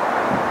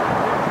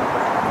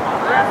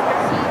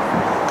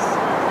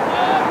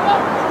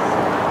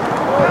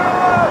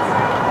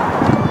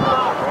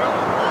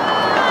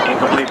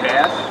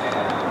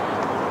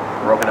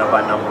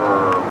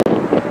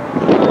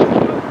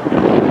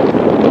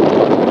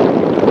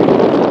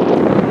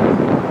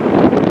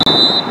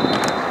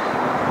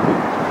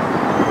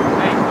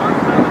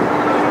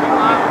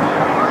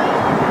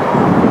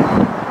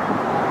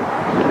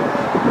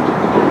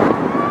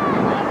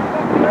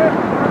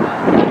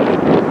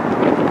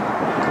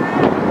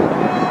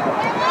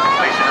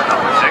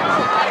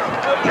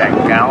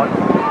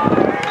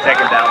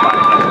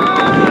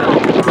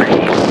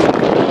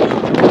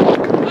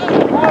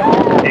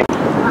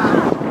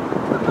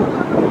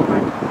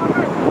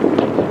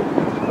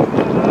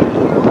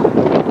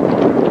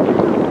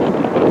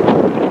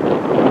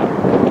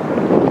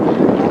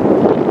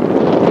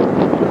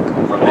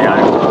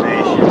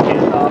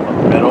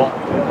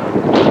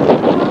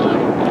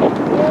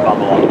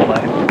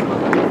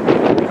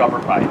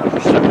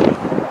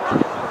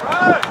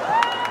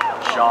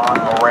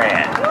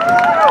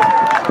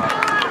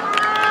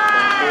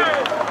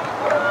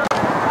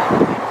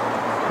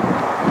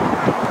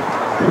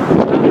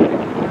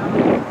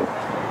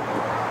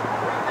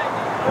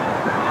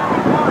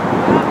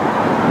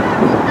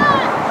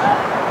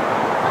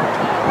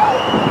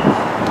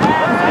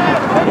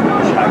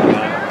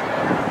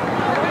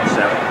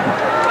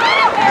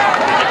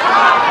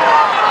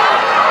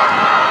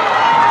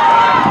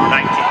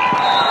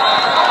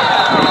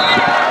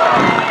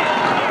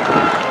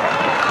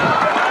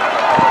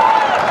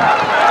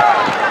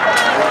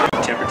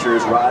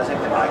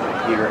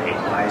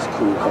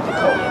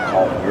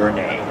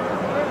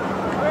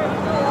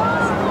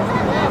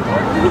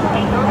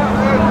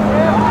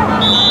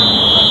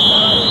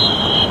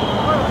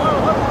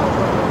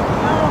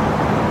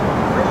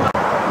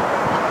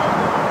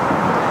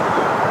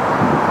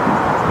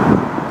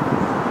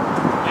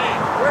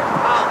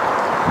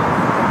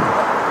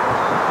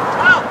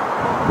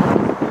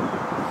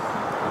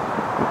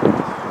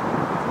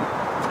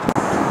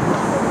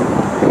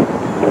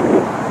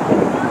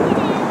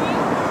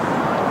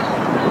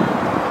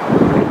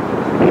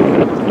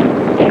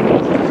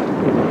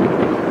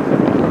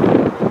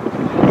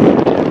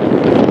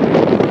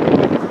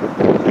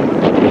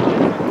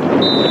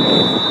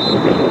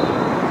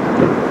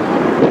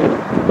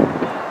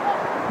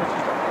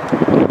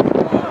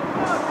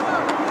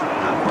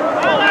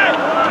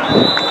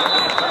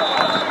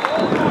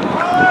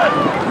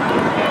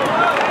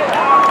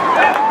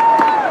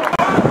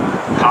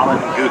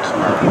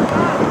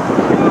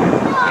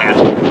 Pass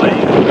play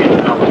with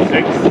number 6.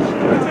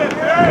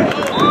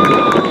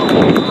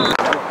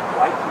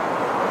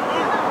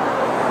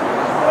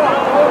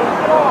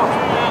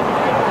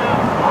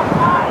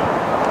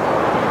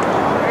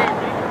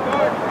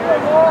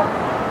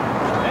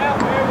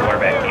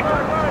 Quarterback keeper.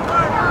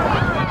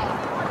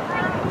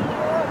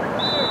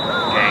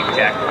 Gang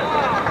tackle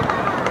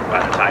by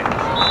the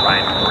Titans.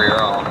 Ryan Greer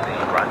on the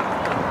run.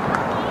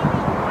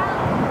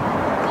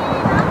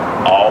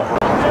 All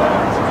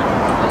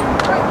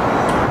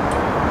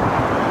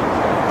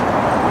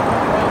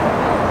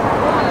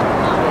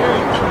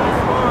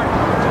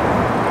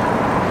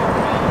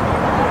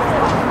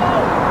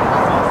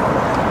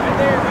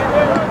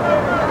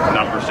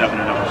number 7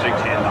 and number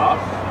 6 handoff.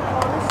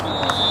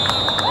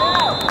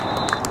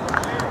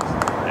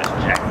 That's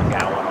Jack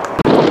McGowan.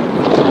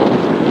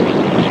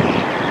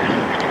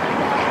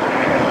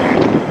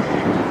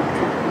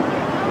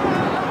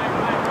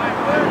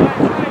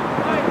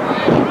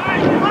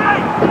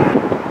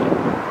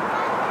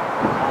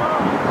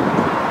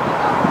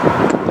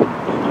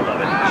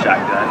 Lovett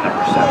shotgun,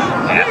 number 7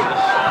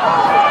 passes.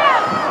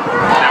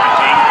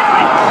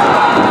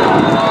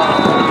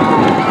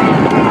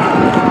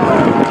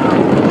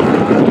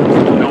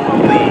 17 no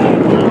lead.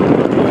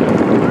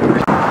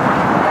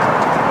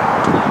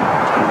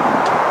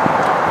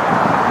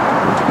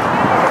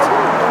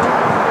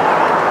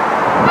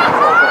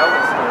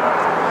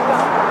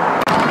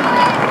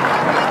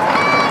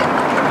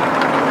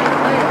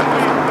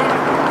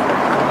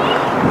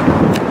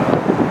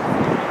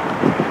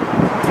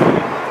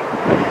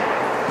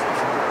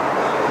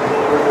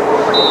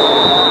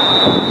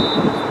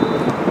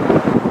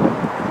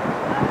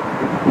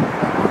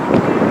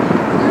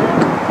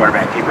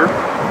 Quarterback keeper.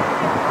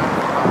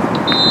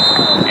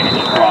 And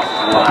he crosses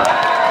the line.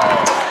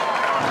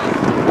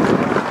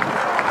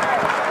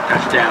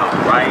 Touchdown,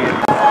 Ryan.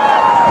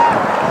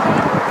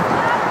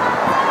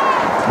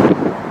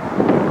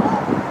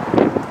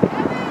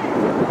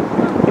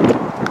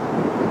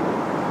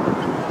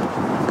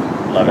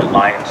 Lovett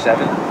Lions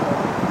 7.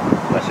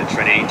 Blessed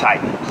Trinity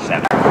Titans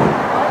 7.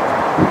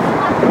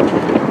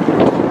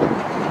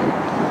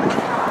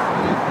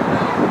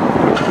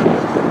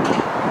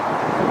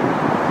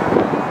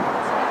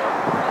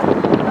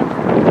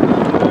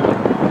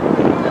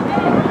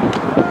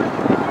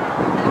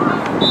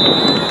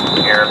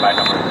 Error by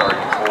number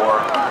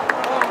 34.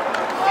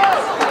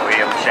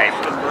 William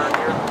Chamberlain.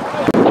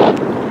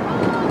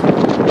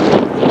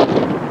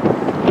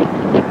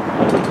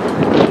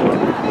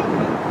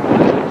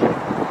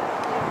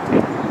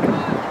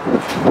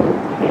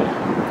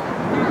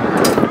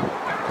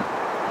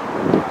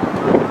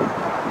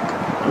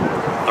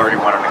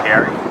 31 on the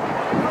carry.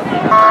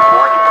 Number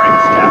 4, he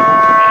brings step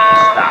and he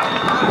stopped.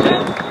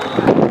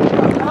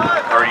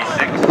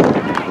 36.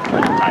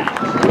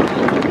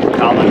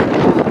 Collins.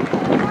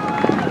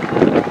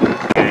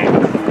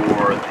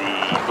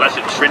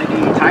 Blessed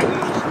Trinity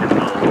Titans and the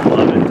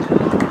Lovett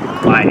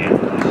Lions.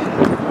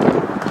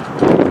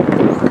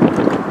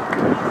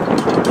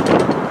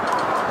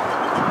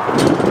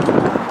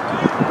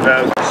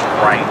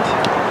 Right.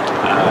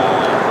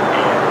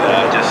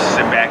 And just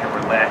sit back and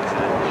relax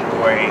and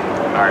enjoy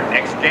our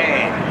next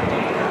game.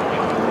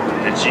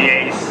 The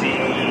GAC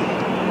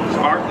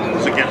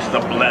Spartans against the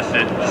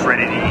Blessed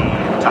Trinity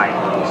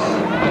Titans.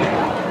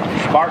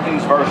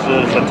 Spartans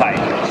versus the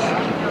Titans.